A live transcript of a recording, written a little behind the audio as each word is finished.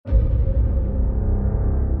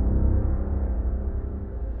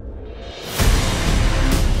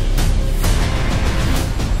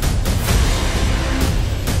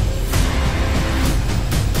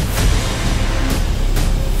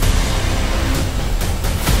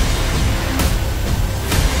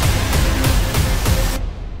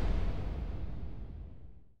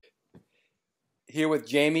here with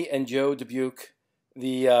Jaimie and Joe Dubuque,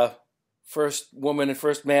 the first woman and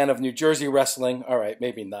first man of New Jersey wrestling. All right,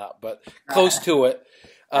 maybe not, but close to it.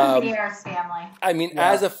 Bears family. I mean,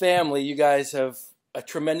 Yeah. as a family, you guys have a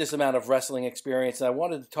tremendous amount of wrestling experience, and I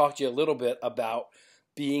wanted to talk to you a little bit about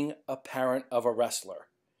being a parent of a wrestler.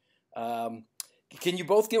 Can you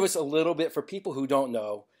both give us a little bit, for people who don't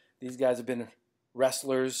know, these guys have been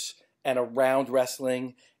wrestlers and around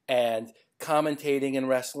wrestling and commentating in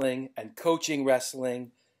wrestling and coaching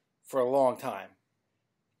wrestling for a long time.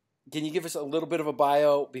 Can you give us a little bit of a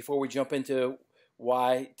bio before we jump into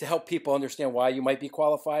why, to help people understand why you might be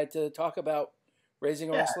qualified to talk about raising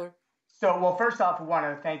a wrestler? So, well, first off, I want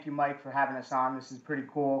to thank you, Mike, for having us on. This is pretty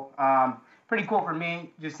cool. Pretty cool for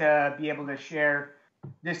me just to be able to share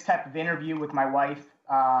this type of interview with my wife.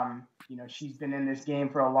 She's been in this game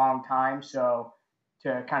for a long time, so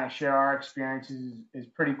to kind of share our experiences is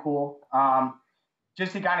pretty cool.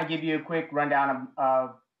 Just to kind of give you a quick rundown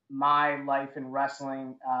of my life in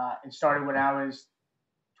wrestling, it started when I was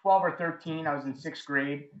 12 or 13. I was in sixth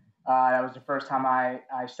grade. That was the first time I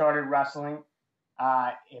started wrestling.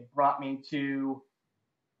 It brought me to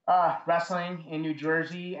wrestling in New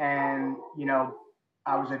Jersey, and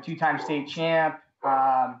I was a two-time state champ.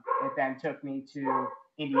 It then took me to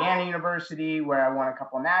Indiana University, where I won a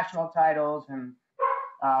couple of national titles and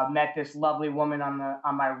met this lovely woman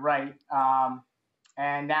on my right.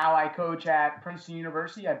 And now I coach at Princeton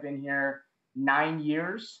University. I've been here 9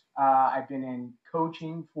 years. I've been in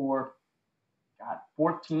coaching for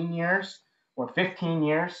 14 years or 15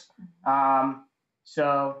 years.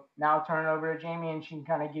 So now I'll turn it over to Jaimie, and she can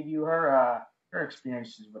kind of give you her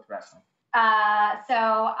experiences with wrestling.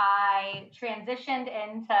 So I transitioned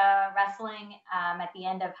into wrestling at the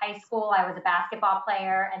end of high school. I was a basketball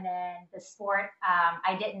player, and then the sport,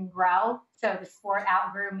 I didn't grow. So the sport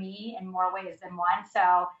outgrew me in more ways than one.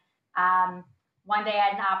 So one day I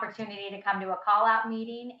had an opportunity to come to a call-out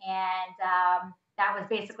meeting, and that was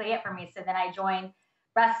basically it for me. So then I joined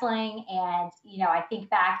wrestling, and, I think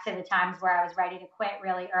back to the times where I was ready to quit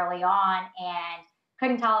really early on and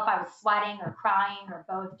couldn't tell if I was sweating or crying or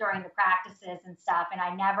both during the practices and stuff. And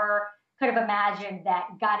I never could have imagined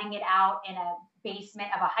that gutting it out in a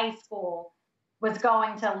basement of a high school was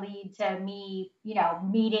going to lead to me,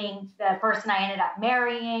 meeting the person I ended up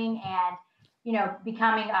marrying and,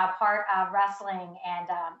 becoming a part of wrestling. And,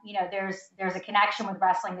 there's a connection with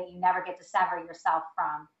wrestling that you never get to sever yourself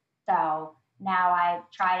from. So now I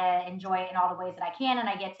try to enjoy it in all the ways that I can, and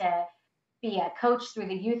I get to be a coach through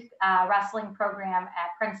the youth wrestling program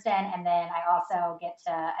at Princeton, and then I also get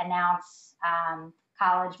to announce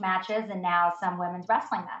college matches and now some women's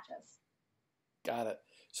wrestling matches. Got it.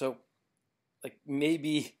 So,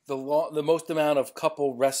 maybe the most amount of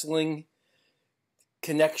couple wrestling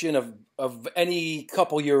connection of any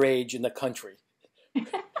couple your age in the country.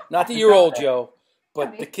 Not that you're old, Joe,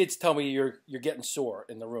 but the kids tell me you're getting sore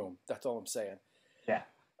in the room. That's all I'm saying. Yeah.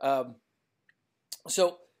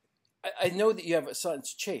 So I know that you have a son,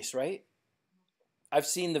 it's Chase, right? I've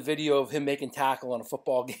seen the video of him making tackle on a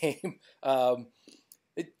football game.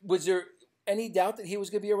 Was there any doubt that he was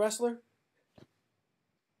going to be a wrestler?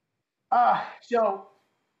 So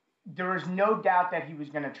there was no doubt that he was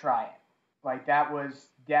going to try it. That was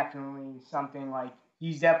definitely something,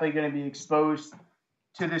 he's definitely going to be exposed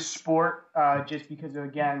to this sport, just because of,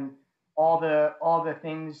 again, all the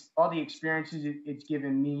things, all the experiences it's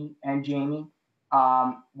given me and Jaimie.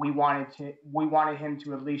 We wanted him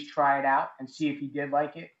to at least try it out and see if he did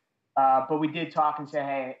like it. But we did talk and say,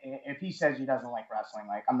 hey, if he says he doesn't like wrestling,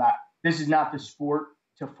 this is not the sport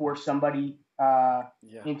to force somebody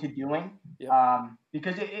into doing. Yeah.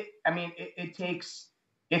 Because it's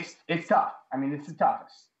tough. It's the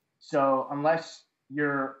toughest. So unless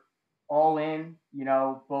you're all in,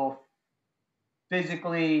 both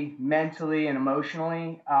physically, mentally, and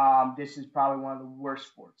emotionally, this is probably one of the worst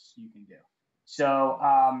sports you can do. So,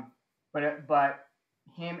 but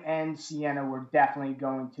him and Sienna were definitely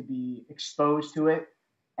going to be exposed to it.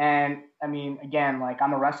 And again,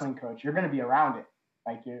 I'm a wrestling coach, you're going to be around it.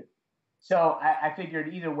 So I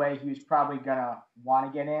figured either way, he was probably going to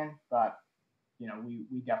want to get in, but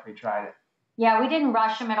we definitely tried it. Yeah, we didn't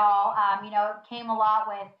rush him at all. It came a lot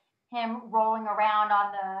with him rolling around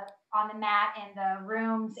on the mat in the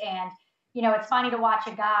rooms, and it's funny to watch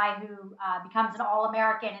a guy who becomes an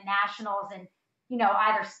All-American in nationals and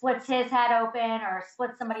either splits his head open or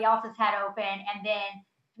splits somebody else's head open, and then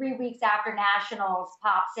 3 weeks after nationals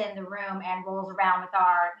pops in the room and rolls around with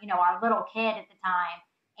our little kid at the time,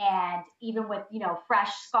 and even with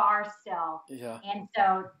fresh scars still. Yeah. And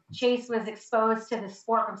so Chase was exposed to the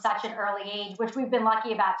sport from such an early age, which we've been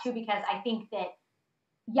lucky about too, because I think that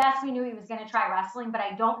yes, we knew he was going to try wrestling, but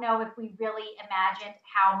I don't know if we really imagined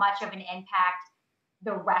how much of an impact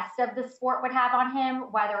the rest of the sport would have on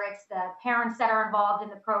him, whether it's the parents that are involved in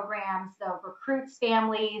the programs, the recruits'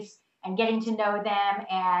 families, and getting to know them,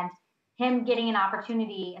 and him getting an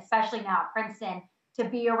opportunity, especially now at Princeton, to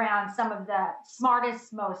be around some of the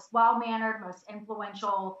smartest, most well-mannered, most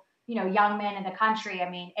influential, young men in the country. I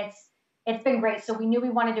mean, it's been great. So we knew we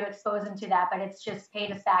wanted to expose him to that, but it's just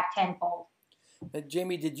paid us back tenfold.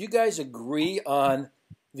 Jaimie, did you guys agree on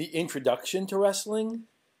the introduction to wrestling?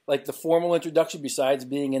 Like the formal introduction besides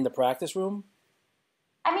being in the practice room?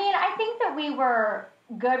 I mean, I think that we were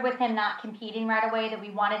good with him not competing right away, that we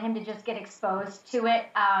wanted him to just get exposed to it.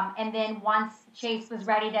 And then once Chase was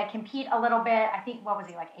ready to compete a little bit, I think, what was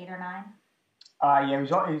he, like 8 or 9?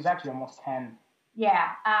 Yeah, he was actually almost 10. Yeah,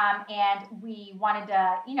 and we wanted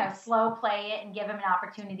to, slow play it and give him an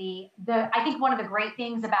opportunity. I think one of the great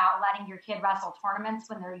things about letting your kid wrestle tournaments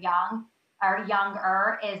when they're young or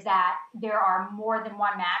younger is that there are more than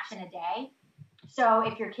one match in a day. So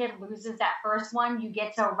if your kid loses that first one, you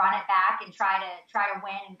get to run it back and try to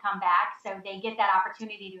win and come back. So they get that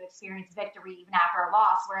opportunity to experience victory even after a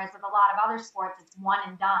loss. Whereas with a lot of other sports, it's one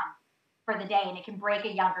and done for the day, and it can break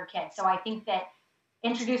a younger kid. So I think that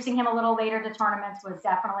introducing him a little later to tournaments was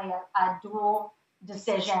definitely a dual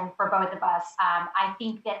decision for both of us. I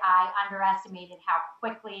think that I underestimated how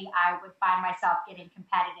quickly I would find myself getting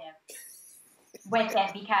competitive with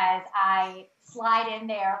it, because I slide in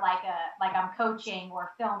there like I'm coaching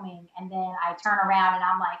or filming, and then I turn around and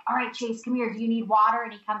I'm like, all right, Chase, come here. Do you need water?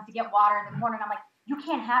 And he comes to get water in the corner, and I'm like, you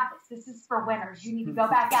can't have this. This is for winners. You need to go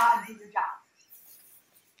back out and do your job.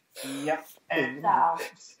 Yep.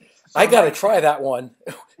 So I got to try that one.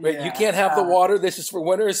 Wait, Yeah, you can't have the water. This is for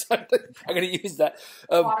winners. I'm going to use that.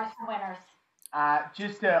 Water's for winners.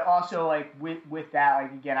 Just to also, like, with that,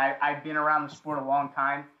 like, again, I've been around the sport a long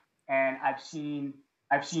time, and I've seen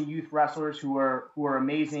youth wrestlers who are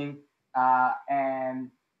amazing,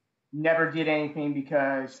 and never did anything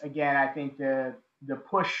because, again, I think the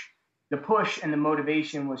push and the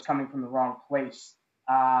motivation was coming from the wrong place.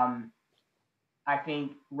 I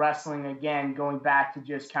think wrestling, again, going back to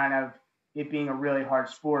just kind of it being a really hard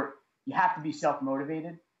sport, you have to be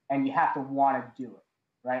self-motivated and you have to want to do it,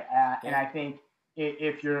 right? And I think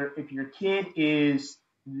if your kid is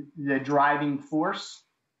the driving force,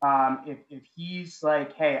 if he's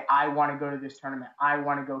like, hey, I want to go to this tournament, I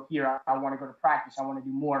want to go here, I want to go to practice, I want to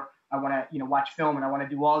do more, I want to watch film, and I want to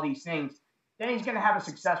do all these things, then he's going to have a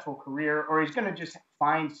successful career, or he's going to just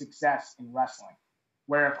find success in wrestling.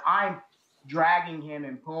 Where if I'm dragging him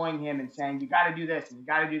and pulling him and saying, you got to do this and you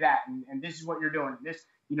got to do that, and this is what you're doing, this,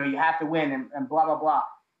 you have to win, and blah, blah,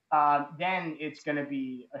 blah, then it's going to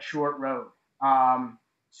be a short road.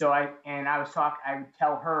 So I would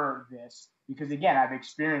tell her this because, again, I've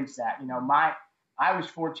experienced that. I was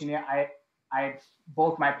fortunate. I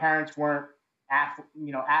both my parents weren't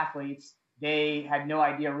athletes. They had no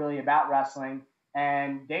idea really about wrestling,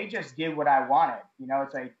 and they just did what I wanted.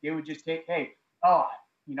 It's like they would just take, hey,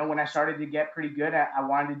 when I started to get pretty good, I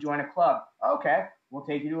wanted to join a club. Okay, we'll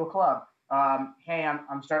take you to a club. Hey,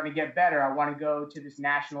 I'm starting to get better. I want to go to this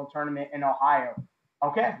national tournament in Ohio.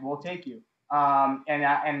 Okay, we'll take you. And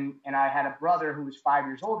I had a brother who was 5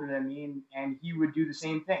 years older than me, and he would do the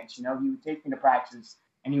same things. He would take me to practice,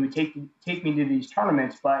 and he would take me to these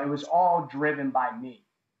tournaments, but it was all driven by me.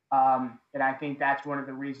 And I think that's one of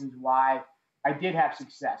the reasons why I did have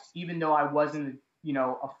success, even though I wasn't,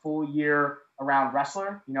 a full year around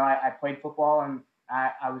wrestler. I played football, and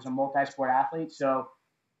I was a multi-sport athlete. So,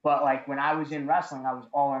 but like when I was in wrestling, I was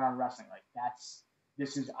all in on wrestling. Like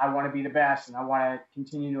I want to be the best, and I want to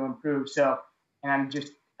continue to improve. So, and I'm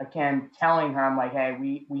just, again, telling her, I'm like, hey,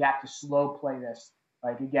 we have to slow play this.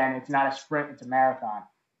 Like, again, it's not a sprint, it's a marathon.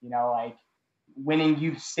 Like winning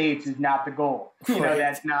youth states is not the goal. Right.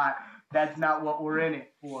 That's not what we're in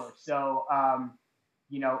it for. So,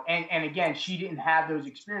 and again, she didn't have those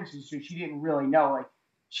experiences, so she didn't really know. Like,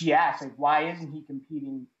 she asked, like, why isn't he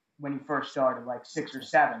competing when he first started, like 6 or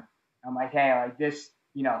 7? I'm like, hey, like this,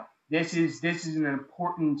 this is an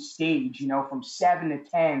important stage, from 7 to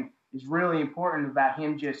 10 is really important about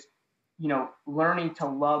him just, learning to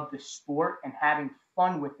love the sport and having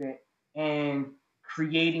fun with it and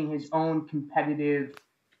creating his own competitive,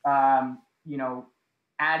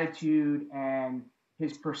 attitude and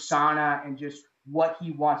his persona and just what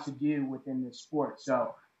he wants to do within this sport.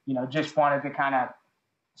 So, just wanted to kind of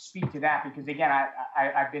speak to that because, again,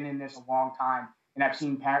 I've been in this a long time, and I've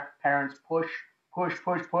seen parents push,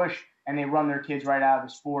 and they run their kids right out of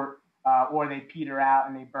the sport, or they peter out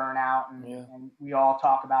and they burn out, and we all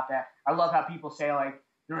talk about that. I love how people say, like,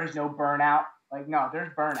 there is no burnout. Like, no,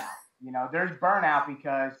 there's burnout. There's burnout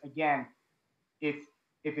because, again, if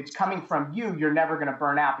it's coming from you, you're never going to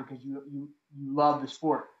burn out because you love the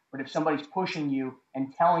sport. But if somebody's pushing you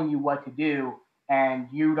and telling you what to do and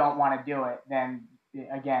you don't want to do it, then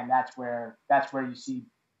again, that's where you see,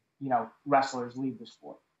 wrestlers leave the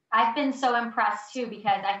sport. I've been so impressed too,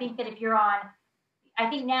 because I think that if you're a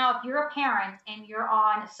parent and you're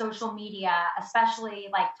on social media, especially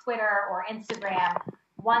like Twitter or Instagram,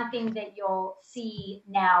 one thing that you'll see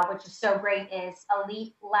now, which is so great, is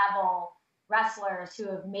elite level wrestlers who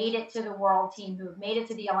have made it to the world team, who have made it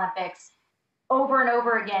to the Olympics, over and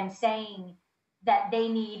over again saying that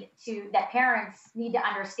that parents need to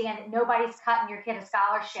understand that nobody's cutting your kid a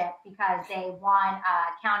scholarship because they won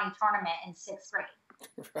a county tournament in 6th grade.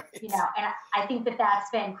 Right. And I think that that's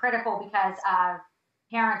been critical because of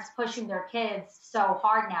parents pushing their kids so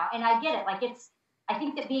hard now. And I get it. I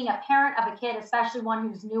think that being a parent of a kid, especially one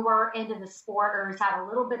who's newer into the sport or has had a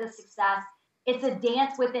little bit of success, it's a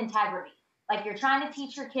dance with integrity. Like, you're trying to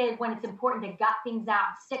teach your kid when it's important to gut things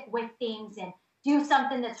out, stick with things, and do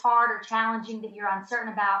something that's hard or challenging that you're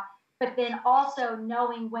uncertain about. But then also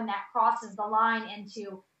knowing when that crosses the line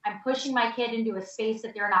into, I'm pushing my kid into a space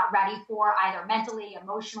that they're not ready for, either mentally,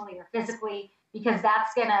 emotionally, or physically, because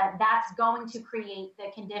that's going to create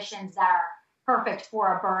the conditions that are perfect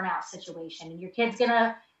for a burnout situation. And your kid's going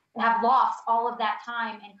to have lost all of that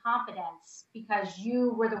time and confidence because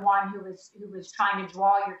you were the one who was trying to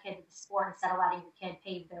draw your kid to the sport instead of letting your kid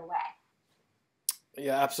pave their way.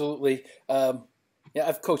 Yeah, absolutely.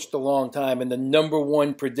 I've coached a long time, and the number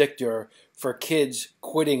one predictor for kids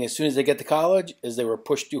quitting as soon as they get to college is they were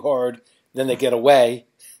pushed too hard, then they get away,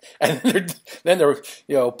 and then they're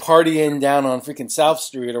partying down on freaking South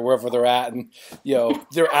Street or wherever they're at, and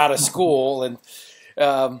they're out of school. And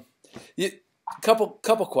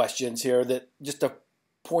couple questions here that just the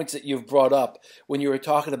points that you've brought up when you were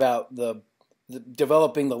talking about the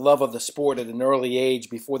developing the love of the sport at an early age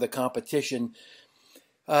before the competition.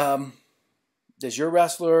 Does your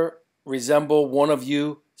wrestler resemble one of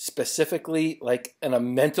you specifically, like in a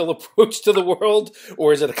mental approach to the world,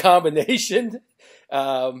 or is it a combination?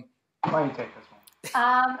 Why don't you take this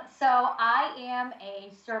one? So I am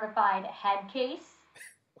a certified head case,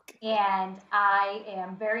 and I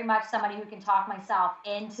am very much somebody who can talk myself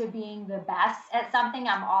into being the best at something.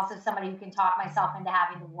 I'm also somebody who can talk myself into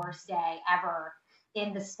having the worst day ever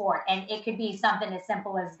in the sport. And it could be something as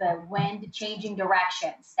simple as the wind changing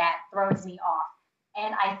directions that throws me off.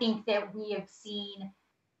 And I think that we have seen,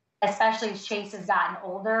 especially as Chase has gotten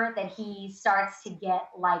older, that he starts to get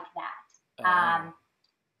like that.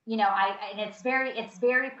 And it's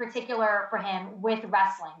very particular for him with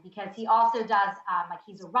wrestling, because he also does,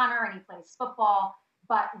 he's a runner and he plays football,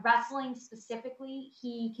 but wrestling specifically,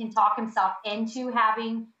 he can talk himself into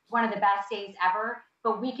having one of the best days ever.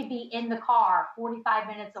 But we could be in the car 45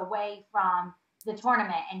 minutes away from the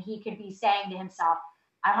tournament, and he could be saying to himself,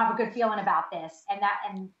 I don't have a good feeling about this. And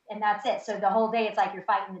that's it. So the whole day, it's like you're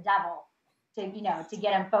fighting the devil to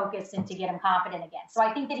get him focused and to get him confident again. So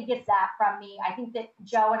I think that he gets that from me. I think that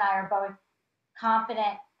Joe and I are both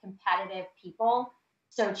confident, competitive people.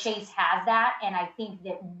 So Chase has that. And I think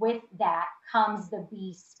that with that comes the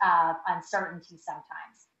beast of uncertainty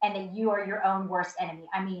sometimes, and that you are your own worst enemy.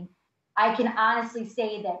 I mean, I can honestly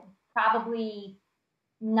say that probably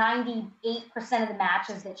 98% of the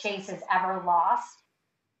matches that Chase has ever lost,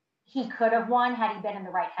 he could have won had he been in the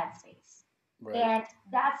right headspace. Right. And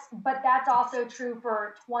that's also true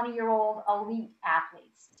for 20-year-old elite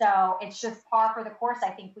athletes. So it's just par for the course. I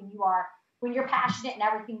think when you're passionate in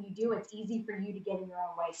everything you do, it's easy for you to get in your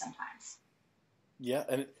own way sometimes. Yeah,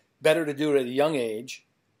 and better to do it at a young age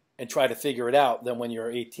and try to figure it out than when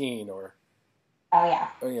you're 18 or. Oh yeah.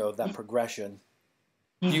 Or, that progression.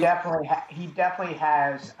 He definitely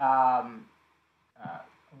has a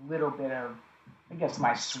little bit of, I guess,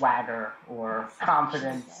 my swagger or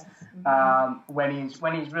confidence when he's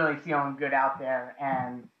really feeling good out there,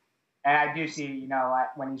 and I do see,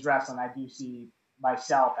 when he's wrestling, I do see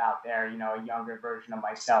myself out there, a younger version of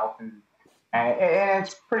myself, and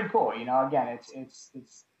it's pretty cool, Again,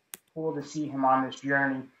 it's cool to see him on this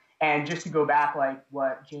journey. And just to go back, like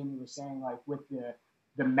what Jaimie was saying, like with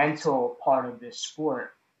the mental part of this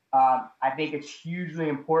sport, I think it's hugely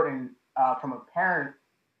important from a parent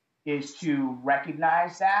is to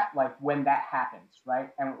recognize that, like when that happens, right?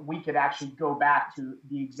 And we could actually go back to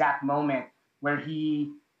the exact moment where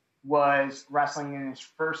he was wrestling in his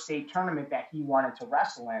first state tournament that he wanted to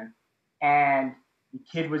wrestle in, and the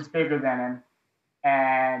kid was bigger than him,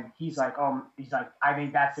 and he's like, I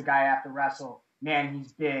think that's the guy I have to wrestle. man,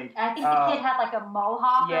 he's big. I think the kid had like a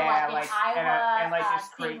mohawk or like an Iowa and like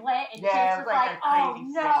singlet, and yeah, she was like like, oh no,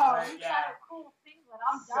 he's got a cool singlet,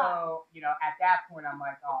 I'm done. So, at that point, I'm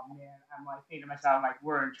like, oh man, I'm like thinking to myself, I'm like,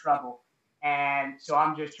 we're in trouble. And so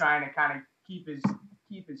I'm just trying to kind of keep his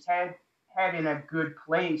head in a good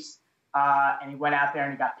place. And he went out there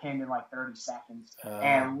and he got pinned in like 30 seconds.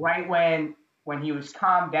 And right when he was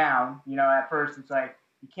calmed down, at first it's like,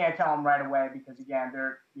 you can't tell him right away because again,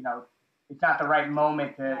 it's not the right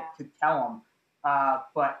moment to tell him.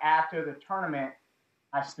 But after the tournament,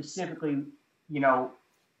 I specifically,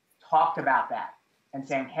 talked about that and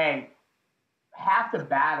saying, hey, half the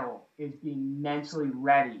battle is being mentally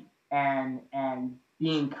ready and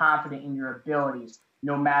being confident in your abilities,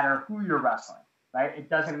 no matter who you're wrestling, right? It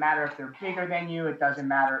doesn't matter if they're bigger than you. It doesn't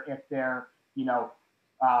matter if they're,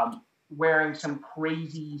 wearing some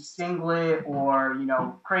crazy singlet or,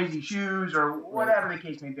 crazy shoes or whatever the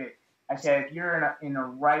case may be. I said, if you're in a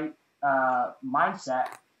right mindset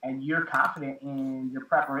and you're confident in your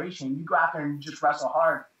preparation, you go out there and just wrestle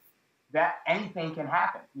hard. That anything can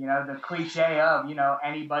happen. The cliche of,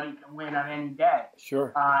 anybody can win on any day.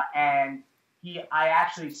 Sure. And I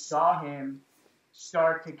actually saw him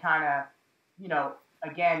start to kind of,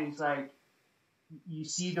 again, he's like, you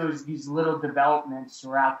see these little developments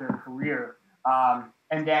throughout their career.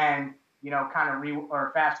 And then, kind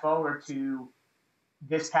of fast forward to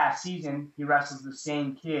this past season, he wrestles the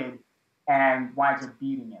same kid and winds up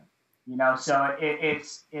beating him. So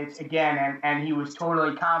it's again, and he was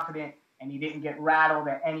totally confident and he didn't get rattled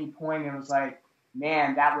at any point. It was like,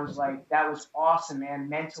 man, that was awesome, man.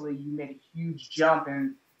 Mentally, you made a huge jump,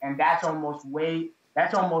 and that's almost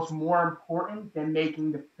more important than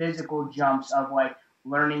making the physical jumps of like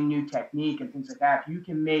learning new technique and things like that. If you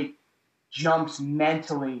can make jumps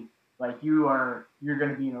mentally, like you're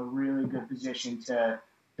going to be in a really good position to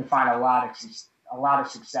find a lot of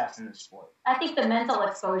success in the sport. I think the mental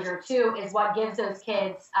exposure too is what gives those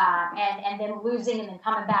kids, and then losing and then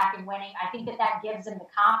coming back and winning. I think that gives them the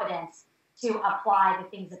confidence to apply the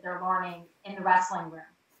things that they're learning in the wrestling room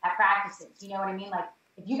at practices. You know what I mean? Like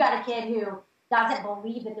if you got a kid who doesn't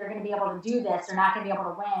believe that they're going to be able to do this, they're not going to be able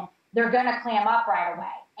to win, they're going to clam up right away.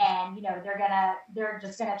 And, they're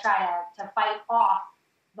just going to try to fight off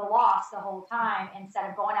the loss the whole time instead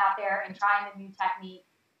of going out there and trying the new technique,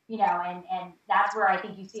 and that's where I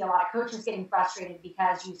think you see a lot of coaches getting frustrated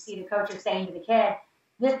because you see the coaches saying to the kid,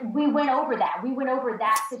 we went over that. We went over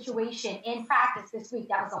that situation in practice this week.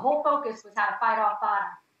 That was the whole focus, was how to fight off bottom.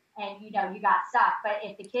 And, you got stuck. But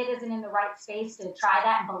if the kid isn't in the right space to try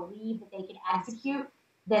that and believe that they can execute,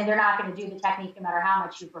 then they're not going to do the technique no matter how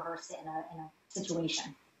much you've rehearsed it in a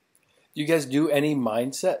situation. Do you guys do any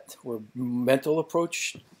mindset or mental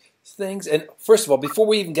approach things? And first of all, before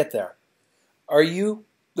we even get there, are you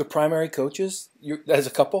the primary coaches as a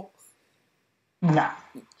couple? No,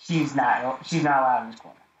 she's not. She's not allowed in this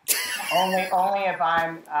corner. only if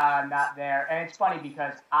I'm not there. And it's funny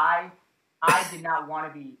because I did not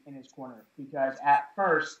want to be in his corner because at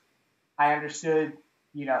first I understood,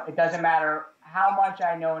 it doesn't matter how much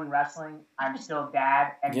I know in wrestling, I'm still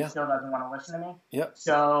dad and he still doesn't want to listen to me. Yep.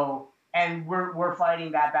 So, and we're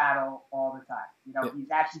fighting that battle all the time.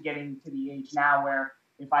 He's actually getting to the age now where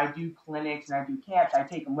if I do clinics and I do camps, I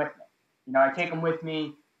take him with me. I take him with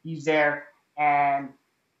me. He's there and,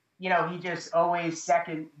 he just always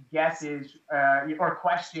second guesses or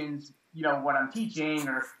questions what I'm teaching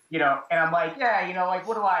or, and I'm like, like,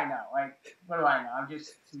 what do I know? Like, what do I know? I'm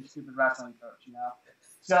just some stupid wrestling coach,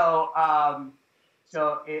 So,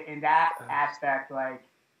 so in that aspect, like,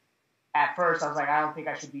 at first I was like, I don't think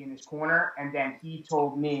I should be in this corner. And then he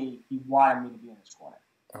told me he wanted me to be in this corner.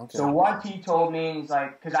 Okay. So once he told me, he's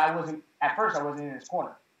like, because at first I wasn't in this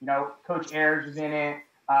corner. Coach Ayers was in it.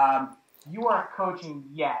 You weren't coaching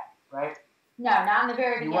yet, right? No, not in the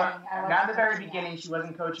very beginning. Not in the very beginning. She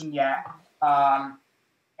wasn't coaching yet.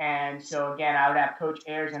 And so, again, I would have Coach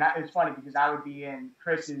Ayers. And it was funny because I would be in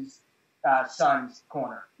Chris's son's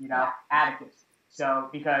corner, Atticus. So,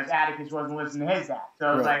 because Atticus wasn't listening to his dad.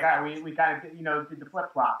 So, it was like, all right, we kind of, did the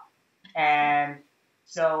flip-flop. And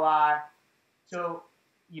so,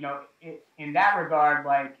 in that regard,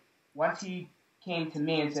 like, once he came to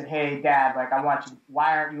me and said, hey, Dad, like,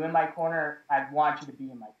 why aren't you in my corner? I want you to be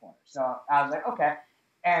in my corner. So I was like, okay.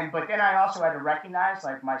 But then I also had to recognize,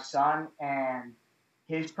 like, my son and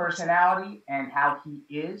his personality and how he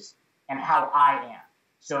is and how I am.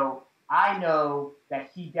 So I know that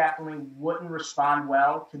he definitely wouldn't respond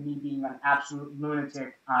well to me being an absolute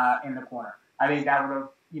lunatic in the corner. I think that would have,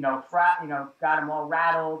 got him all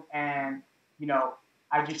rattled. And,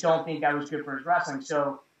 I just don't think that was good for his wrestling.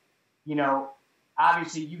 So,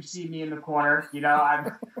 obviously you see me in the corner. You know,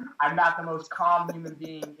 I'm not the most calm human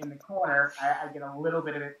being in the corner. I get a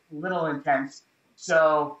little intense.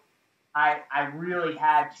 So I really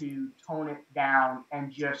had to tone it down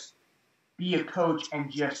and just be a coach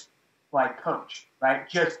and just like coach, right?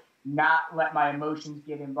 Just not let my emotions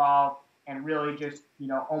get involved and really just, you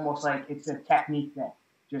know, almost like it's a technique thing.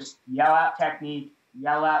 Just yell out technique,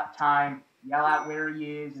 yell out time, yell out where he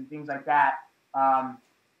is and things like that.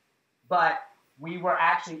 But we were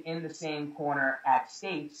actually in the same corner at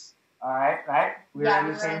States. All right, right? We were in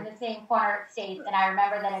the same corner at States, and I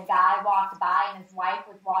remember that a guy walked by, and his wife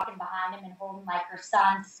was walking behind him and holding like her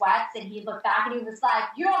son's sweats, and he looked back and he was like,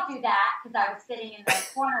 "You don't do that," because I was sitting in the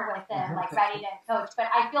corner with him, like ready to coach. But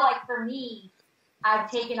I feel like for me, I've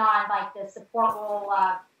taken on like the support role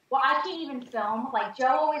of, well, I can't even film. Like Joe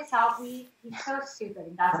always tells me, he's so stupid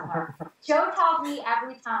and doesn't learn. Joe tells me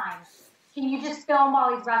every time, "Can you just film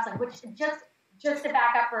while he's wrestling?" Which just to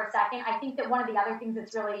back up for a second, I think that one of the other things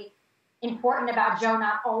that's really important about Joe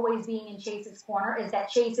not always being in Chase's corner is that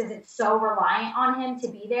Chase isn't so reliant on him to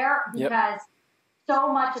be there, because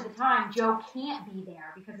so much of the time Joe can't be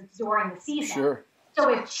there because it's during the season. Sure. So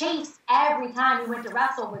if Chase every time he went to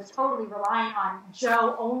wrestle was totally reliant on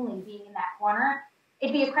Joe only being in that corner,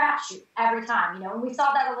 it'd be a crapshoot every time, you know. And we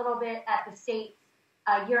saw that a little bit at the States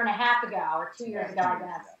a year and a half ago or 2 years ago, I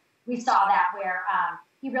guess. We saw that where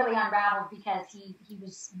he really unraveled because he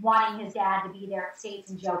was wanting his dad to be there at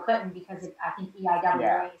States and Joe couldn't because of, I think,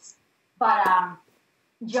 EIW race. But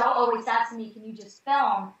Joe always says to me, "Can you just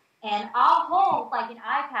film?" And I'll hold like an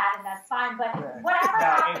iPad and that's fine, but whatever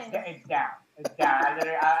happens. It's down. It's down.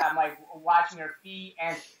 I'm like watching her feet,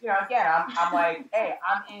 and you know, again, I'm like, hey,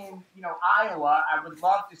 I'm in, you know, Iowa. I would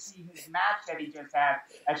love to see his match that he just had.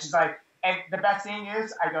 And she's like, and the best thing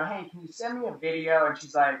is, I go, "Hey, can you send me a video?" And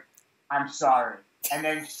she's like, "I'm sorry." And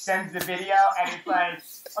then she sends the video, and it's like, I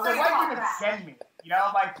was like, why did you even send me? You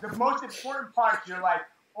know, like the most important parts, you're like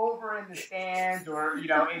over in the stands, or you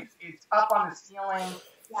know, it's up on the ceiling.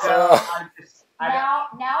 So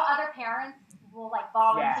now other parents will like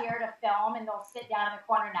volunteer to film, and they'll sit down in the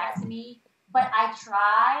corner next to me. But I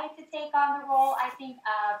try to take on the role, I think,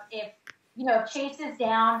 of if Chase is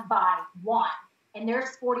down by 1 and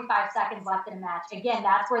there's 45 seconds left in a match. Again,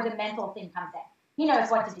 that's where the mental thing comes in. He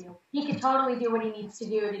knows what to do. He can totally do what he needs to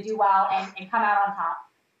do well and come out on top.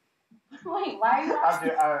 Wait, why are you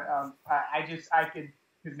asking? I could,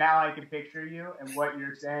 because now I can picture you and what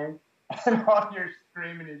you're saying, and all you're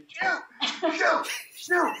screaming is,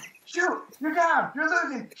 shoot, you're down, you're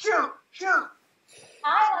losing, shoot.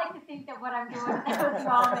 I like to think that what I'm doing in those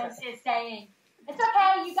moments is saying, "It's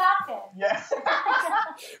okay, you got this." Yeah.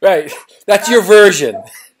 Right. That's your version.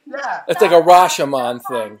 Yeah. It's like a Rashomon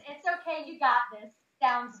thing. "It's okay, you got this"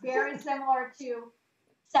 sounds very similar to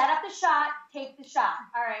set up the shot, take the shot.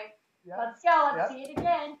 All right, let's go. Let's see it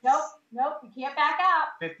again. Nope, you can't back out.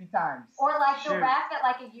 50 times. Or like the ref at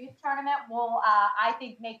like a youth tournament will, I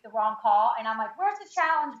think, make the wrong call. And I'm like, "Where's the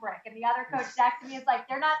challenge brick?" And the other coach next to me is like,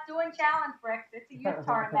 "They're not doing challenge bricks. It's a youth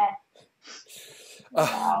tournament."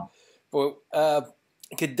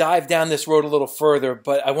 I could dive down this road a little further,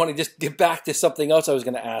 but I want to just get back to something else I was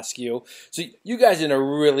going to ask you. So you guys are in a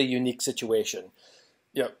really unique situation.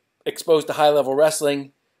 You're exposed to high-level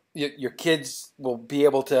wrestling. Your kids will be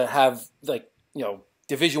able to have, like,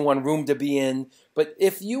 Division I room to be in. But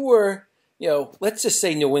if you were, let's just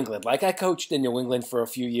say New England, like I coached in New England for a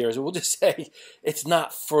few years, we'll just say it's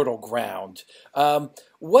not fertile ground.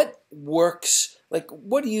 What works? Like,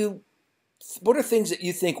 what are things that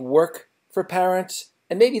you think work for parents,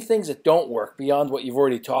 and maybe things that don't work beyond what you've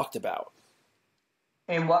already talked about?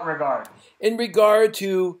 In what regard? In regard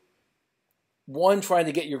to, 1, trying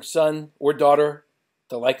to get your son or daughter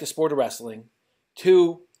to like the sport of wrestling.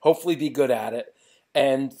 2, hopefully be good at it.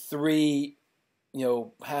 And 3,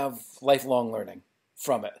 have lifelong learning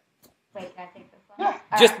from it. Wait, can I take this one?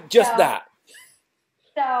 Just that.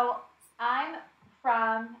 So I'm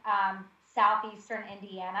from southeastern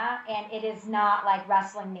Indiana, and it is not like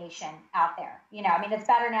Wrestling Nation out there. It's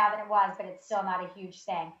better now than it was, but it's still not a huge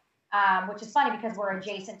thing. Which is funny because we're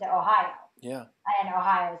adjacent to Ohio. Yeah. And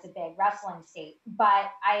Ohio is a big wrestling state. But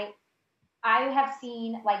I have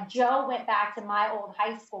seen, like, Joe went back to my old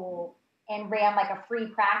high school and ran like a free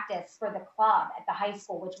practice for the club at the high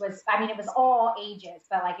school, which was, it was all ages,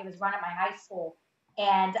 but like it was run at my high school.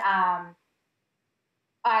 And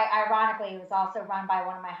ironically, it was also run by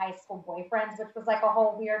one of my high school boyfriends, which was like a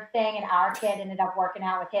whole weird thing. And our kid ended up working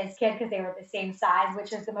out with his kid because they were the same size,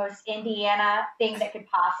 which is the most Indiana thing that could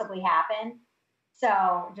possibly happen.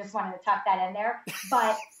 So just wanted to tuck that in there.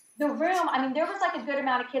 But the room, there was like a good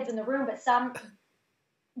amount of kids in the room, but some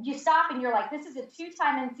you stop and you're like, this is a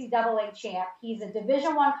two-time NCAA champ. He's a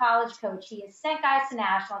Division I college coach. He has sent guys to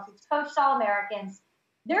nationals. He's coached All-Americans.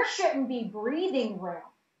 There shouldn't be breathing room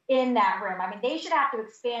in that room. I mean, they should have to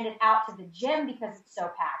expand it out to the gym because it's so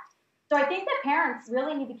packed. So I think that parents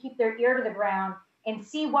really need to keep their ear to the ground and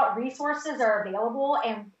see what resources are available.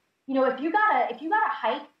 And, you know, if you gotta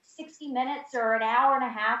hike 60 minutes or an hour and a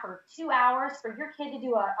half or 2 hours for your kid to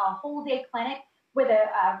do a whole day clinic with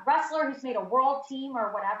a wrestler who's made a world team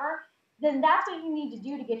or whatever, then that's what you need to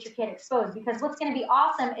do to get your kid exposed. Because what's going to be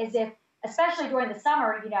awesome is if, especially during the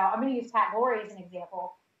summer, you know, I'm going to use Pat Glory as an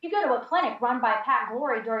example. You go to a clinic run by Pat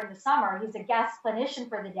Glory during the summer. He's a guest clinician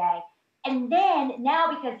for the day. And then now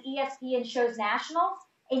because ESPN shows nationals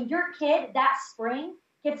and your kid that spring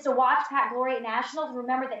gets to watch Pat Glory at nationals,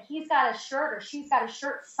 remember that he's got a shirt or she's got a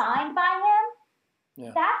shirt signed by him.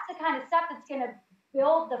 Yeah. That's the kind of stuff that's going to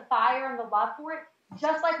build the fire and the love for it,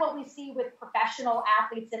 just like what we see with professional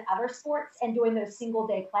athletes in other sports and doing those single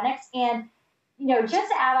day clinics. And, you know, just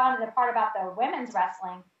to add on to the part about the women's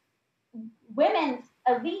wrestling, women's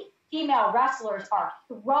elite female wrestlers are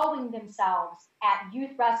throwing themselves at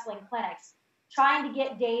youth wrestling clinics, trying to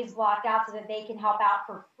get days blocked out so that they can help out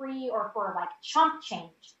for free or for like chump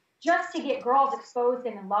change, just to get girls exposed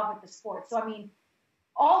and in love with the sport. So, I mean,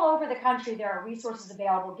 all over the country, there are resources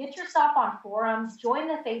available. Get yourself on forums, join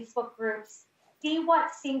the Facebook groups, see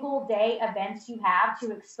what single day events you have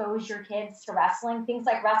to expose your kids to wrestling. Things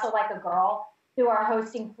like Wrestle Like a Girl, who are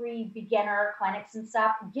hosting free beginner clinics and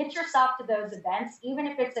stuff. Get yourself to those events, even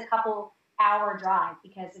if it's a couple hour drive,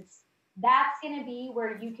 because that's going to be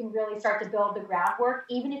where you can really start to build the groundwork,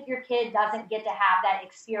 even if your kid doesn't get to have that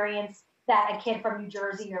experience that a kid from New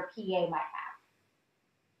Jersey or PA might have.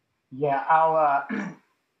 Yeah, I'll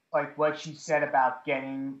like what she said about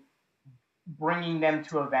bringing them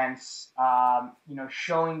to events, you know,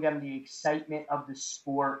 showing them the excitement of the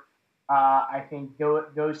sport. I think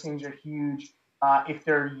those things are huge. If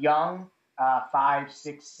they're young, 5,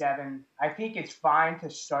 6, 7, I think it's fine to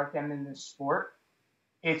start them in the sport.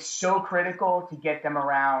 It's so critical to get them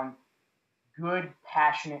around good,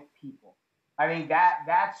 passionate people. I think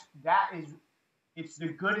that is it's the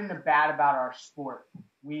good and the bad about our sport.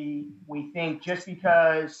 We think just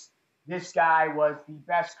because this guy was the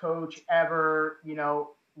best coach ever, you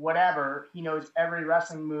know, whatever, he knows every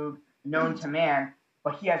wrestling move known to man,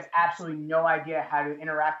 but he has absolutely no idea how to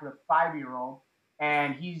interact with a 5-year-old,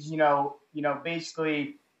 and he's, you know,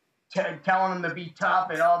 basically telling him to be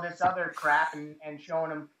tough and all this other crap and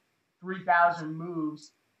showing him 3,000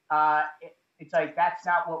 moves. It's like that's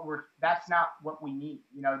not what we need.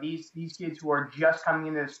 You know, these kids who are just coming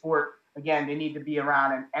into the sport, again, they need to be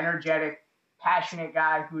around an energetic, passionate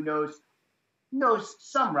guy who knows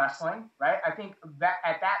some wrestling, right? I think that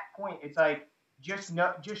at that point, it's like just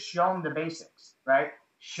show them the basics, right?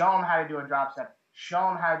 Show them how to do a drop step, show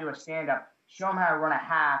them how to do a stand up, show them how to run a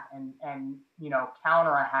half and you know,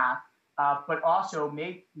 counter a half, but also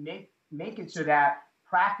make it so that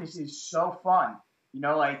practice is so fun, you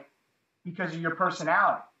know, like because of your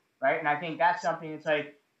personality, right? And I think that's something. It's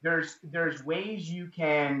like there's ways you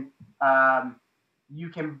can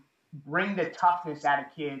bring the toughness out of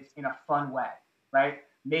kids in a fun way, right?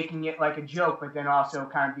 Making it like a joke, but then also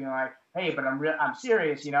kind of being like, hey, but I'm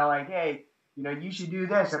serious, you know, like, hey, you know, you should do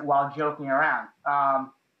this while joking around. And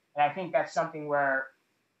I think that's something where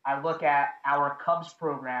I look at our Cubs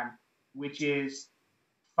program, which is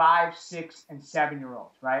 5, 6, and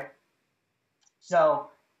 7-year-olds, right? So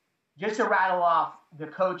just to rattle off the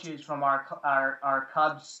coaches from our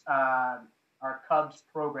Cubs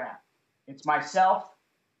program, it's myself,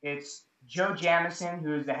 it's Joe Jamison,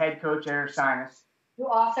 who is the head coach at Ursinus, who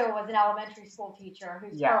also was an elementary school teacher,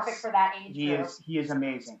 who's perfect for that age group. He is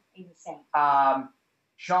amazing. He's a saint.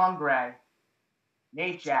 Sean Gray,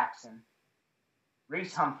 Nate Jackson,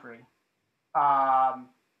 Reese Humphrey, and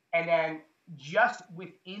then just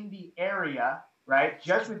within the area, right?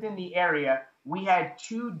 Just within the area, we had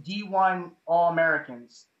 2 D1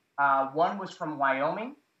 All-Americans. One was from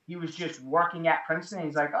Wyoming. He was just working at Princeton.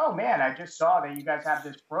 He's like, oh man, I just saw that you guys have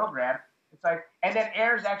this program. It's like, and then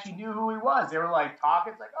Ayers actually knew who he was. They were like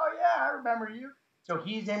talking. It's like, oh yeah, I remember you. So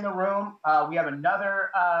he's in the room. We have another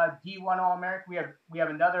D1 All-American. We have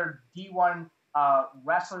another D1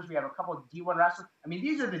 wrestlers. We have a couple of D1 wrestlers. I mean,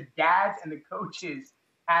 these are the dads and the coaches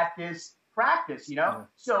at this practice, you know? Yeah.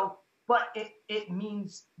 So, but it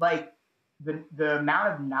means like the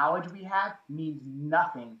amount of knowledge we have means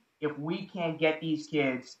nothing if we can't get these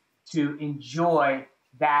kids to enjoy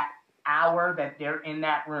that hour that they're in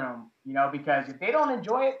that room, you know, because if they don't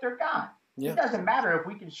enjoy it, they're gone. Yeah. It doesn't matter if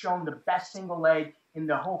we can show them the best single leg in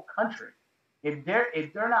the whole country. if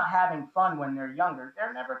they're not having fun when they're younger,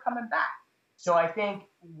 they're never coming back. So I think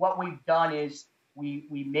what we've done is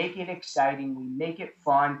we make it exciting, we make it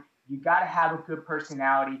fun. You got to have a good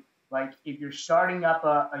personality. Like if you're starting up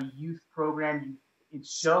a youth program,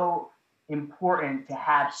 it's so important to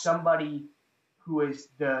have somebody who is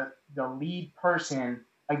the lead person,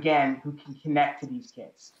 again, who can connect to these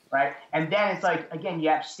kids, right? And then it's like, again, you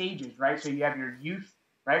have stages, right? So you have your youth,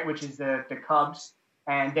 right, which is the Cubs,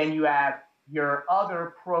 and then you have your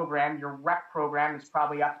other program, your rec program is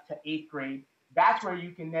probably up to 8th grade. That's where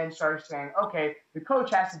you can then start saying, okay, the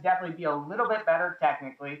coach has to definitely be a little bit better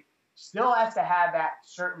technically, still has to have that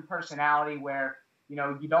certain personality where, you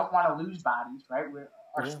know, you don't want to lose bodies, right?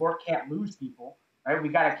 Our sport can't lose people, right? We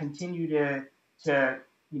got to continue to,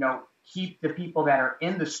 you know, keep the people that are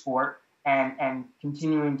in the sport and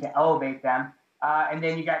continuing to elevate them. And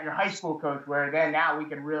then you got your high school coach where then now we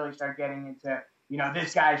can really start getting into, you know,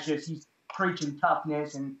 this guy's he's preaching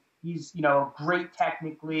toughness and he's, you know, great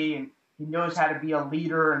technically and he knows how to be a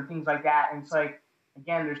leader and things like that. And it's like,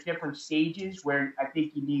 again, there's different stages where I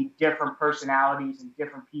think you need different personalities and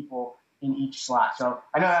different people in each slot. So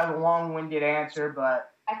I know that was a long-winded answer,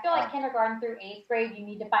 but I feel like kindergarten through 8th grade, you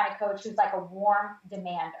need to find a coach who's like a warm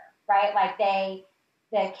demander, right? Like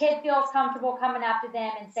the kid feels comfortable coming up to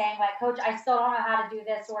them and saying like, Coach, I still don't know how to do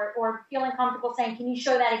this, or feeling comfortable saying, can you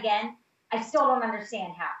show that again? I still don't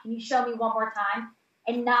understand how. Can you show me one more time?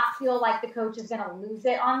 And not feel like the coach is going to lose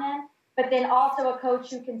it on them. But then also a coach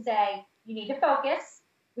who can say, you need to focus.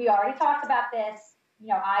 We already talked about this. You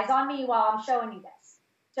know, eyes on me while I'm showing you this.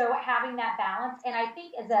 So having that balance. And I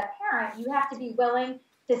think as a parent, you have to be willing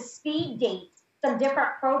to speed date some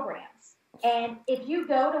different programs. And if you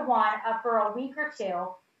go to one for a week or two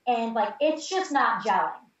and like it's just not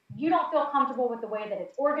gelling, you don't feel comfortable with the way that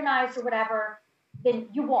it's organized or whatever, then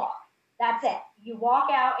you walk. That's it. You walk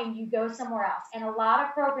out and you go somewhere else. And a lot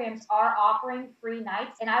of programs are offering free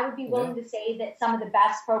nights. And I would be willing to say that some of the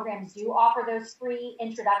best programs do offer those free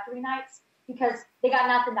introductory nights because they got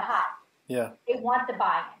nothing to hide. Yeah. They want the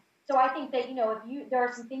buy-in. So I think that, you know, there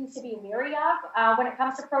are some things to be leery of when it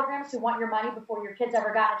comes to programs who want your money before your kid's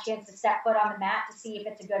ever gotten a chance to step foot on the mat to see if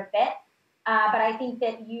it's a good fit. But I think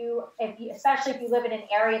that especially if you live in an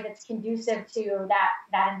area that's conducive to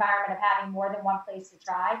that environment of having more than one place to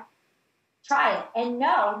try it. And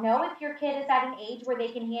know if your kid is at an age where they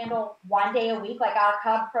can handle 1 day a week, like our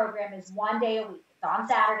Cub program is 1 day a week. It's on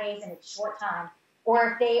Saturdays and it's short time.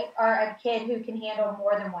 Or if they are a kid who can handle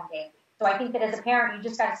more than 1 day a week. So I think that as a parent, you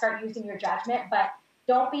just got to start using your judgment, but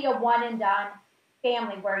don't be a one and done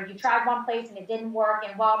family where you tried one place and it didn't work.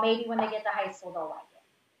 And well, maybe when they get to high school, they'll like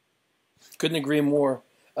it. Couldn't agree more.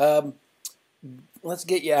 Let's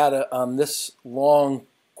get you out of this long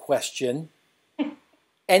question.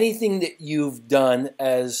 Anything that you've done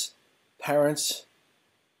as parents,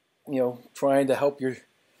 you know, trying to help your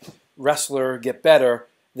wrestler get better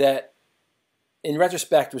that in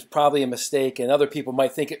retrospect was probably a mistake and other people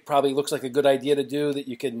might think it probably looks like a good idea to do that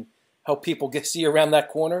you can help people see around that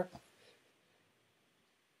corner?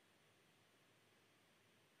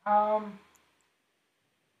 Are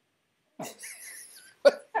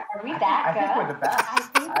we that good? I think we're the best. I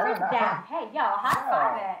think we're that. Hey, yo, high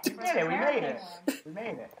five it. We did it. We made it. We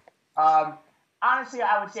made it. Honestly,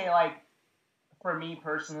 I would say, like, for me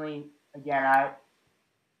personally, again,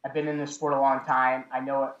 I've been in this sport a long time. I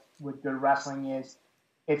know what good wrestling is.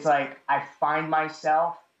 It's like I find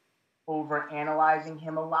myself over analyzing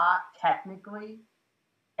him a lot technically,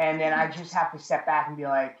 and then I just have to step back and be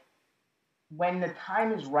like, when the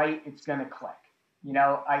time is right, it's gonna click. You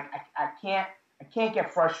know, I can't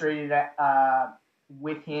get frustrated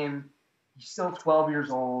with him. He's still 12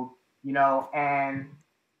 years old, you know, and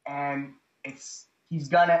he's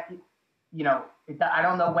gonna, you know, I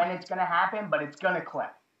don't know when it's gonna happen, but it's gonna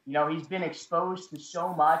click. You know, he's been exposed to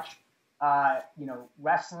so much, you know,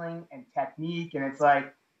 wrestling and technique, and it's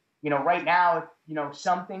like, you know, right now, you know,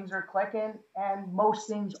 some things are clicking and most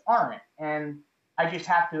things aren't, and I just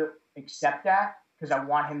have to accept that because I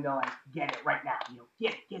want him to like get it right now. You know,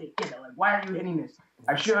 get it. Like, why are you hitting this?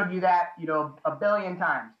 I showed you that, you know, a billion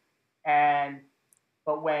times,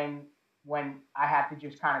 but when I have to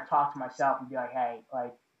just kind of talk to myself and be like, hey,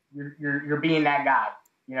 like you're being that guy,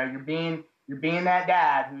 you know, you're being that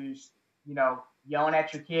dad who's, you know, yelling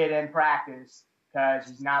at your kid in practice because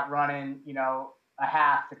he's not running, you know, a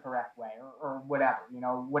half the correct way or whatever, you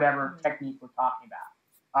know, whatever technique we're talking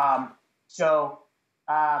about.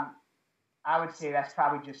 I would say that's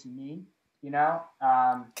probably just me, you know.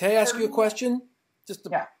 Can I ask you a question?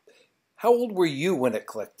 Yeah. How old were you when it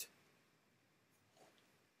clicked?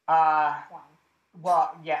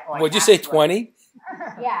 Well, yeah. Like, would you say 20?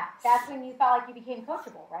 Yeah, that's when you felt like you became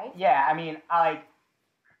coachable, right? Yeah, I mean,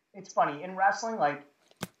 it's funny in wrestling. Like,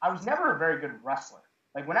 I was never a very good wrestler.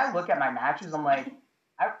 Like, when I look at my matches, I'm like,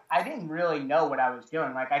 I didn't really know what I was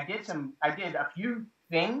doing. Like, I did a few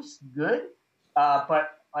things good,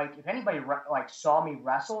 but like, if anybody like saw me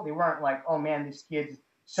wrestle, they weren't like, oh man, this kid's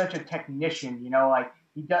such a technician. Like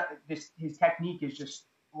he does this. His technique is just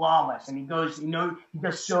flawless, and he does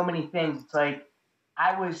so many things. It's like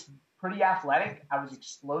I was pretty athletic. I was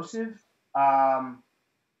explosive, and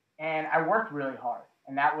I worked really hard.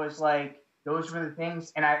 And that was like those were the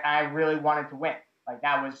things. And I really wanted to win. Like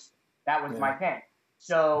that was my thing.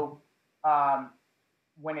 So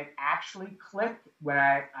when it actually clicked, when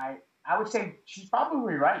I would say she's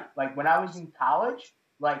probably right. Like when I was in college,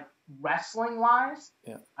 like wrestling wise,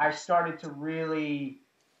 I started to really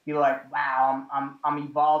be like, wow, I'm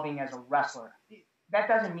evolving as a wrestler. That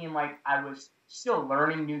doesn't mean like I was still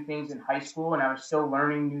learning new things in high school, and I was still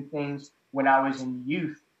learning new things when I was in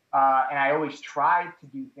youth. And I always tried to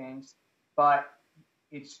do things, but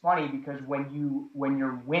it's funny because when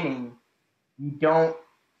you're winning, you don't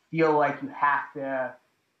feel like you have to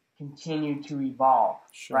continue to evolve,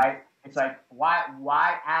 right? It's like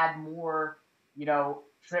why add more,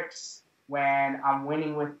 tricks when I'm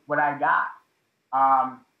winning with what I got.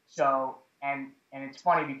 So and it's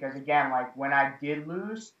funny because again, like when I did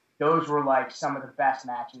lose, those were like some of the best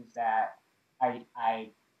matches that I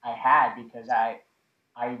had because I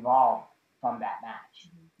evolved from that match.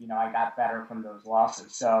 I got better from those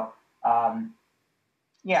losses. So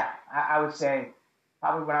yeah, I would say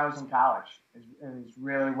probably when I was in college is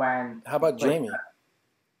really when. How about Jaimie?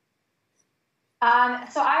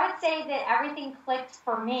 So I would say that everything clicked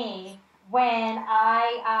for me when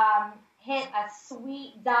I hit a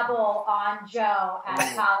sweet double on Joe at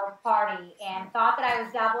a college party and thought that I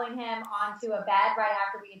was doubling him onto a bed right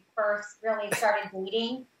after we had first really started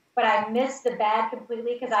dating. But I missed the bed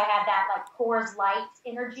completely because I had that like Coors Light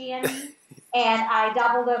energy in me. And I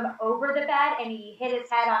doubled him over the bed and he hit his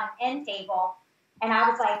head on an end table. And I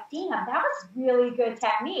was like, damn, that was really good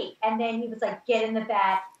technique. And then he was like, get in the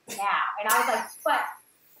bed now. And I was like, but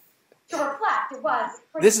to reflect, it was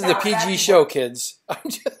pretty This is a PG show, kids. I'm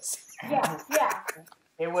just. Yeah.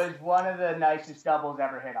 It was one of the nicest doubles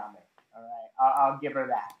ever hit on me. All right. I'll give her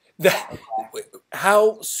that.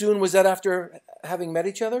 How soon was that after having met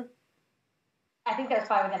each other? I think that was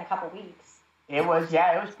probably within a couple weeks. It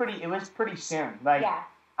was pretty soon. Like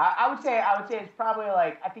I would say it's probably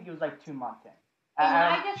like I think it was like 2 months in.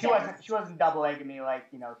 She wasn't double egging me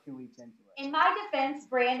like 2 weeks into it. In my defense,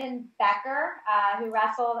 Brandon Becker, who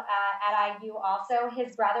wrestled at IU also,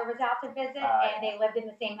 his brother was out to visit and they lived in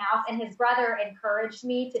the same house. And his brother encouraged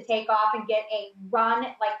me to take off and get a run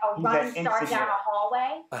start down a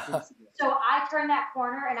hallway. So I turned that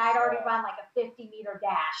corner and I'd already run like a 50-meter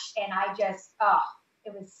dash, and I just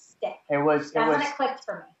it was sick. That's when it clicked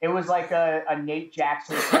for me. It was like a Nate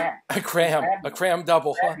Jackson cram. a cram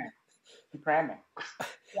double. Cramming.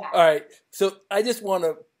 Yeah. All right. So I just want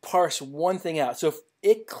to parse one thing out. So if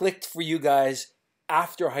it clicked for you guys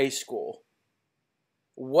after high school,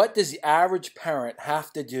 what does the average parent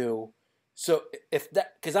have to do? So if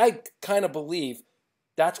that, because I kind of believe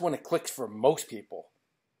that's when it clicks for most people,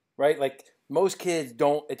 right? Like most kids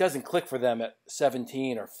it doesn't click for them at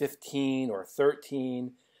 17 or 15 or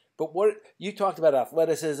 13. But what you talked about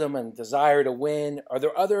athleticism and desire to win. Are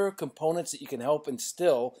there other components that you can help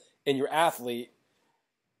instill in your athlete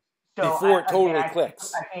before it totally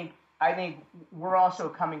clicks? I think we're also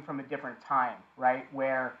coming from a different time, right?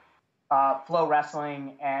 Where flow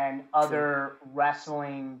wrestling and other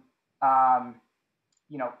wrestling,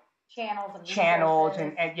 channels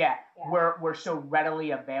and we're so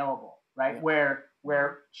readily available, right? Yeah.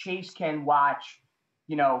 Where Chase can watch,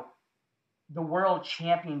 the World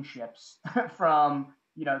Championships from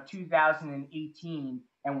 2018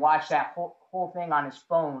 and watch that whole thing on his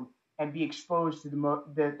phone and be exposed to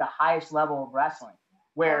the highest level of wrestling.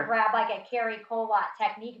 Or grab like a Kerry Colott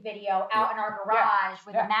technique video out in our garage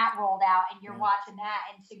with the mat rolled out, and you're watching that,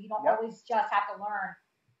 and so you don't always just have to learn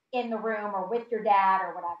in the room or with your dad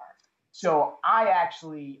or whatever. So I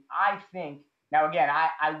think now again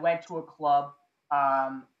I went to a club,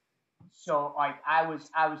 so like I was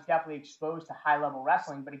definitely exposed to high level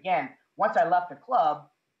wrestling, but again once I left the club,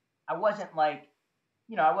 I wasn't like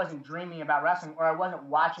I wasn't dreaming about wrestling, or I wasn't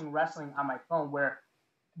watching wrestling on my phone where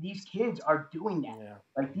these kids are doing that. Yeah.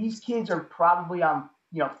 Like these kids are probably on,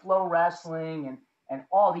 Flow Wrestling and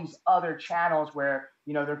all these other channels where,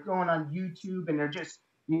 they're going on YouTube and they're just,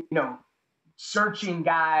 searching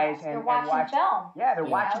guys they're and watching watching film. Yeah, they're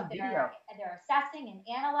watching video. They're assessing and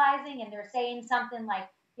analyzing, and they're saying something like,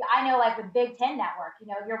 I know, like with Big Ten Network,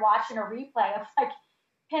 you're watching a replay of like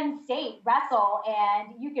Penn State wrestle,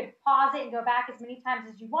 and you could pause it and go back as many times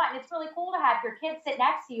as you want. And it's really cool to have your kid sit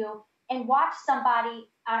next to you and watch somebody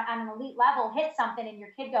on an elite level hit something, and your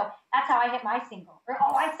kid go, "That's how I hit my single," or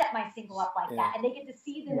 "Oh, I set my single up like that," and they get to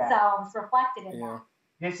see themselves reflected in that.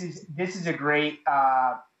 This is a great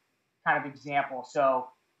kind of example. So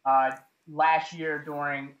last year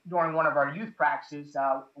during one of our youth practices,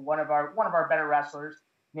 one of our better wrestlers,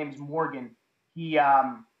 named Morgan, he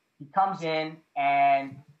comes in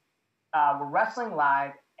and we're wrestling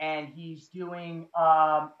live, and he's doing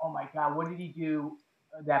oh my God, what did he do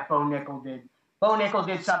that Bo Nickel did? Bo Nickel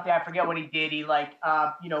did something, I forget what he did. He like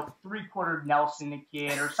 3/4 Nelson the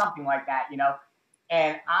kid or something like that,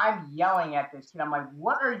 And I'm yelling at this kid. I'm like,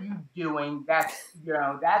 "What are you doing? That's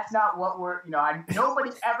not what we're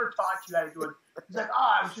nobody ever taught you how to do it." He's like,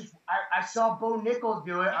 "Oh, I saw Bo Nickel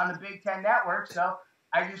do it on the Big Ten Network, so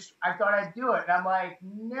I thought I'd do it." And I'm like,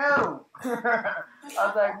 "No." I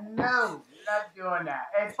was like, "No, you're not doing that."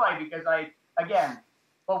 And it's funny because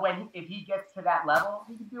but if he gets to that level,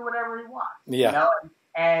 he can do whatever he wants. Yeah.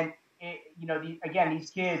 And these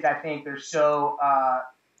kids, I think they're so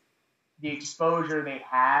the exposure they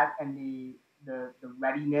have and the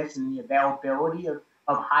readiness and the availability of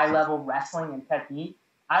high level wrestling and technique,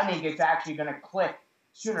 I think it's actually going to click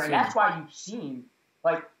sooner. And that's why you've seen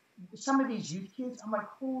like some of these youth kids. I'm like,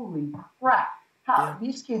 holy crap!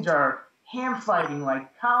 These kids are hand fighting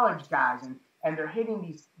like college guys, and they're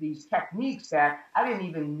hitting these techniques that I didn't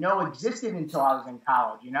even know existed until I was in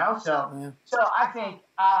college. So I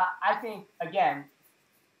think again,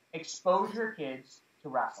 expose your kids to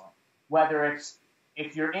wrestling. Whether it's,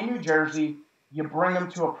 if you're in New Jersey, you bring them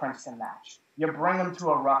to a Princeton match. You bring them to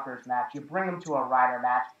a Rutgers match. You bring them to a Rider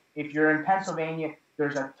match. If you're in Pennsylvania,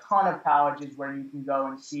 there's a ton of colleges where you can go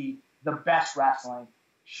and see the best wrestling.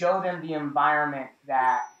 Show them the environment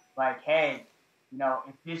that, like, hey,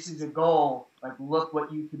 if this is a goal, like, look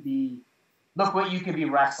what you could be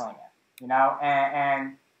wrestling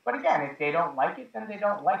in, but again, if they don't like it, then they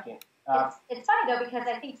don't like it. It's funny though, because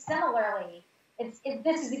I think similarly,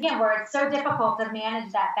 this is again where it's so difficult to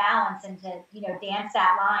manage that balance and to dance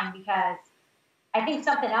that line, because I think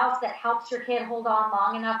something else that helps your kid hold on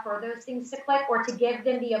long enough for those things to click, or to give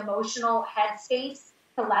them the emotional headspace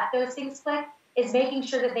to let those things click, is making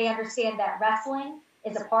sure that they understand that wrestling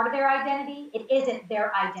is a part of their identity. It isn't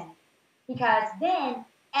their identity, because then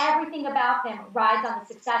everything about them rides on the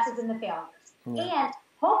successes and the failures. And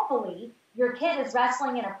hopefully your kid is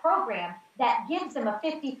wrestling in a program that gives them a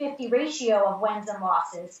 50-50 ratio of wins and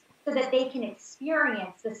losses so that they can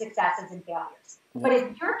experience the successes and failures. But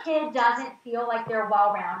if your kid doesn't feel like they're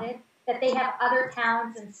well-rounded, that they have other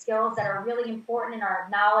talents and skills that are really important and are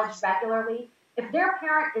acknowledged regularly, if their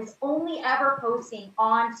parent is only ever posting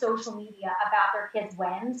on social media about their kid's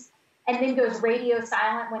wins and then goes radio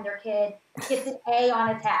silent when their kid gets an A on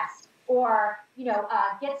a test, or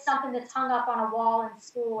gets something that's hung up on a wall in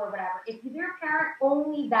school or whatever, if their parent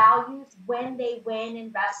only values when they win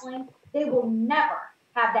in wrestling, they will never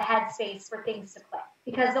have the headspace for things to click,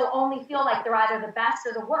 because they'll only feel like they're either the best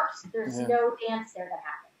or the worst. There's no dance there that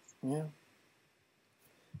happens. Yeah.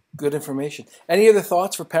 Good information. Any other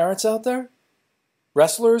thoughts for parents out there?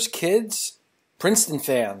 Wrestlers, kids, Princeton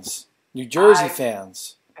fans, New Jersey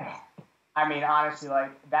fans. I mean, honestly,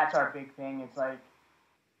 like, that's our big thing. It's like,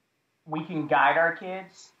 we can guide our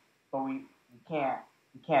kids, but we can't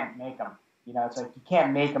make them. It's like, you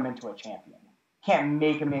can't make them into a champion. You can't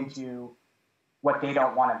make them into what they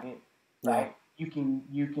don't want to be, right? You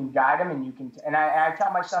can guide them, and and I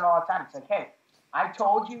tell my son all the time, it's like, hey, I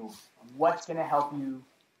told you what's going to help you,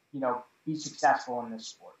 be successful in this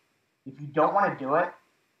sport. If you don't want to do it,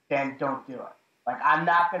 then don't do it. Like, I'm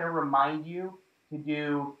not going to remind you to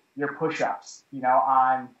do your push-ups,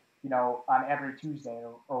 on every Tuesday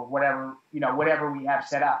or whatever, whatever we have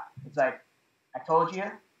set up. It's like, I told you,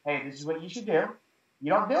 hey, this is what you should do.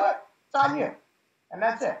 You don't do it, it's on you. And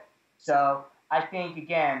that's it. So I think,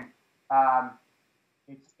 again,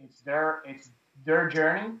 it's their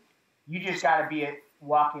journey. You just got to be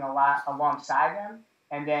walking a lot alongside them.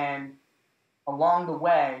 And then along the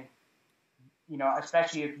way,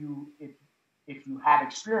 especially if you have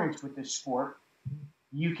experience with this sport,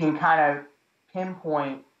 you can kind of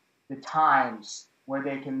pinpoint the times where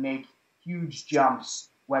they can make huge jumps,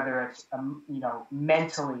 whether it's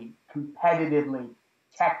mentally, competitively,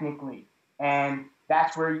 technically, and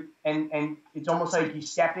that's where and it's almost like you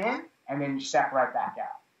step in and then you step right back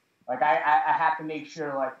out. Like, I have to make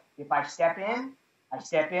sure, like, if I step in,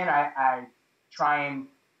 I try and,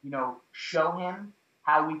 show him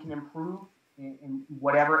how we can improve in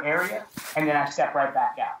whatever area, and then I step right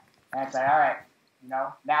back out. And it's like, all right,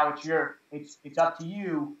 now it's up to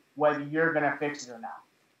you whether you're gonna fix it or not.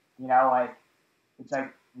 It's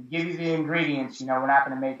like we give you the ingredients, we're not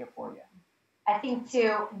gonna make it for you. I think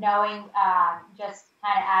too, knowing, just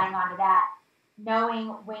kind of adding on to that, knowing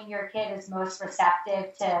when your kid is most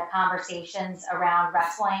receptive to conversations around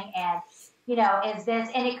wrestling and, is this,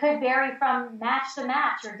 and it could vary from match to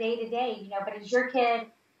match or day to day, but is your kid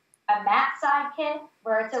a mat side kid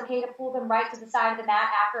where it's okay to pull them right to the side of the mat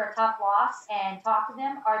after a tough loss and talk to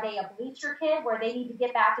them? Are they a bleacher kid where they need to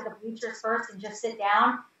get back to the bleachers first and just sit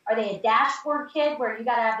down? Are they a dashboard kid where you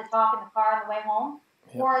got to have the talk in the car on the way home?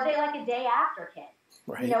 Yep. Or are they like a day after kid?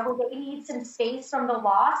 Right. Where they need some space from the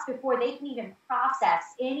loss before they can even process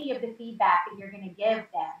any of the feedback that you're going to give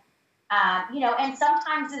them. And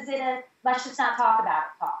sometimes is it a let's just not talk about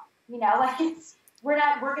it talk?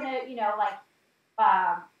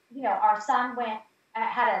 Our son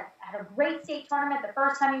had a great state tournament the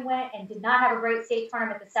first time he went and did not have a great state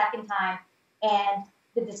tournament the second time. And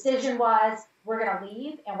the decision was we're going to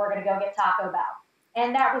leave and we're going to go get Taco Bell.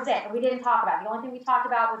 And that was it. And we didn't talk about it. The only thing we talked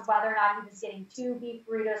about was whether or not he was getting 2 beef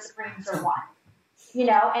burrito supremes or 1.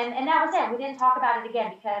 And that was it. We didn't talk about it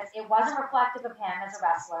again because it wasn't reflective of him as a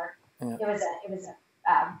wrestler. Yeah. It was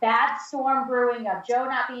a bad storm brewing of Joe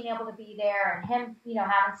not being able to be there and him,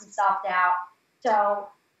 having some self-doubt. So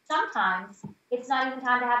sometimes it's not even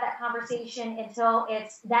time to have that conversation until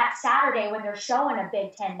it's that Saturday when they're showing a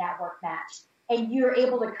Big Ten Network match. And you're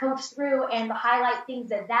able to coach through and highlight things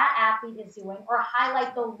that athlete is doing or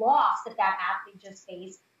highlight the loss that athlete just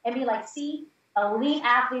faced and be like, see, elite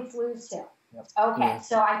athletes lose too. Yep. Okay, yeah.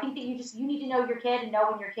 So I think that you need to know your kid and know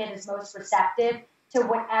when your kid is most receptive to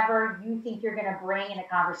whatever you think you're going to bring in a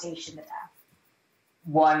conversation to them.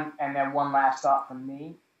 One last thought from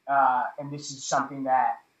me, and this is something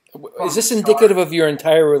that... Is this indicative of your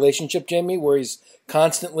entire relationship, Jaimie, where he's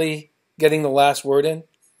constantly getting the last word in?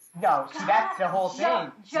 No, see, that's the whole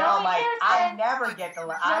thing. I never get the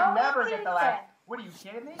last. What are you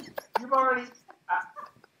kidding me? You've already.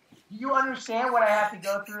 Do you understand what I have to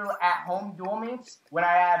go through at home dual meets when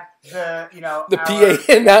I have the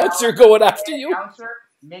PA announcer going after you,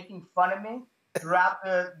 making fun of me throughout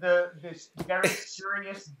this very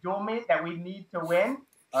serious dual meet that we need to win.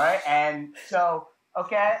 All right, and so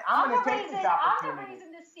okay, I'm going to take this opportunity. I'm the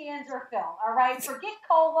reason the stands are filled. All right, forget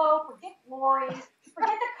Colo, forget Lori.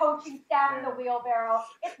 Forget the coaching staff in the wheelbarrow.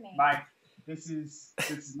 It's me. Mike, this is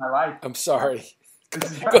my life. I'm sorry.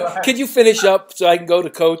 Can you finish up so I can go to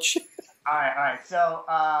coach? All right. So,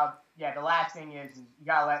 the last thing is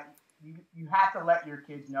you have to let your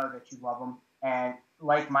kids know that you love them. And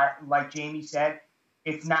like Jaimie said,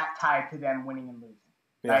 it's not tied to them winning and losing.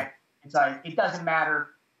 Yeah. Right? It's like it doesn't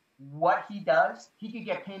matter what he does. He could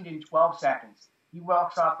get pinned in 12 seconds. He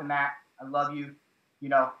walks off the mat. I love you.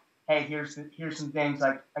 Hey, here's some things,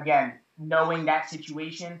 like, again, knowing that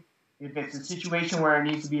situation, if it's a situation where it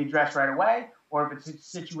needs to be addressed right away, or if it's a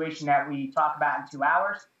situation that we talk about in 2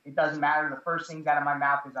 hours, it doesn't matter. The first things out of my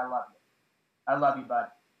mouth is, I love you. I love you,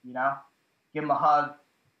 bud. Give them a hug.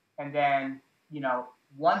 And then,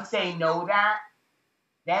 once they know that,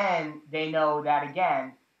 then they know that,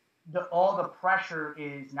 again, all the pressure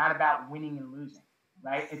is not about winning and losing,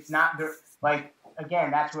 right? It's not,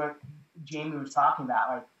 again, that's what Jaimie was talking about.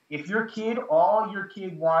 Like, if all your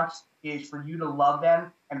kid wants is for you to love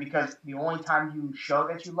them, and because the only time you show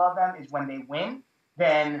that you love them is when they win,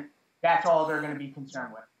 then that's all they're going to be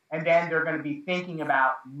concerned with. And then they're going to be thinking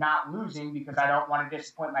about not losing because I don't want to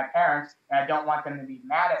disappoint my parents, and I don't want them to be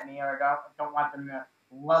mad at me, or I don't want them to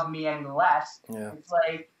love me any less. Yeah. It's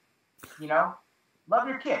like, love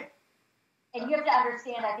your kid. And you have to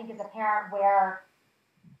understand, I think, as a parent,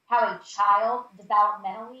 how a child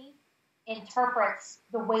developmentally interprets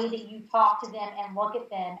the way that you talk to them and look at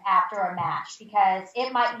them after a match, because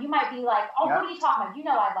you might be like, oh, What are you talking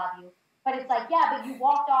about? I love you. But it's like, yeah, but you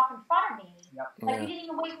walked off in front of me. Yep. Like, you didn't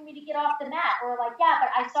even wait for me to get off the mat. Or like, yeah, but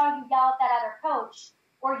I saw you yell at that other coach,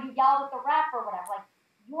 or you yelled at the ref or whatever. Like,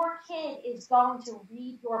 your kid is going to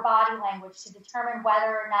read your body language to determine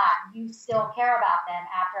whether or not you still care about them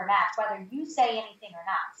after a match, whether you say anything or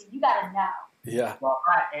not. So you got to know. Yeah. Well,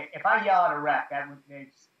 if I yell at a ref,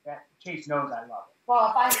 that Chase knows I love it. Well,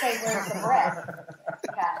 if I say, where's the brick?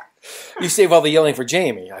 Okay. You say, well, the yelling for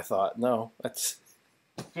Jaimie. I thought, no, that's...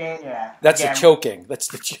 Yeah. That's the choking. That's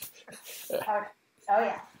the... Oh,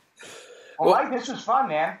 yeah. Well, Mike, this was fun,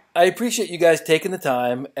 man. I appreciate you guys taking the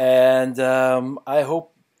time, and I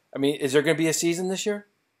hope... is there going to be a season this year?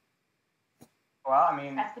 Well,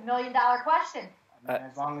 that's the $1 million question.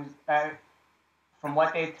 As long as... from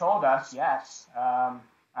what they've told us, yes. I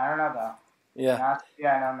don't know though. Yeah.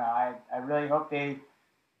 I don't know. I really hope they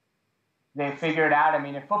figure it out. I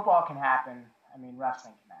mean, if football can happen, I mean,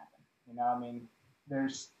 wrestling can happen. You know, I mean,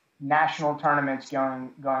 there's national tournaments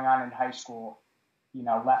going on in high school, you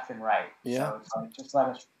know, left and right. Yeah. So it's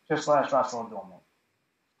like, just let us wrestle a dual meet.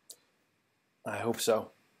 I hope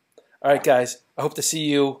so. All right, guys. I hope to see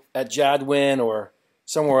you at Jadwin or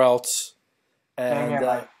somewhere else. And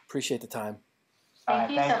appreciate the time.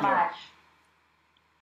 Thank you so much.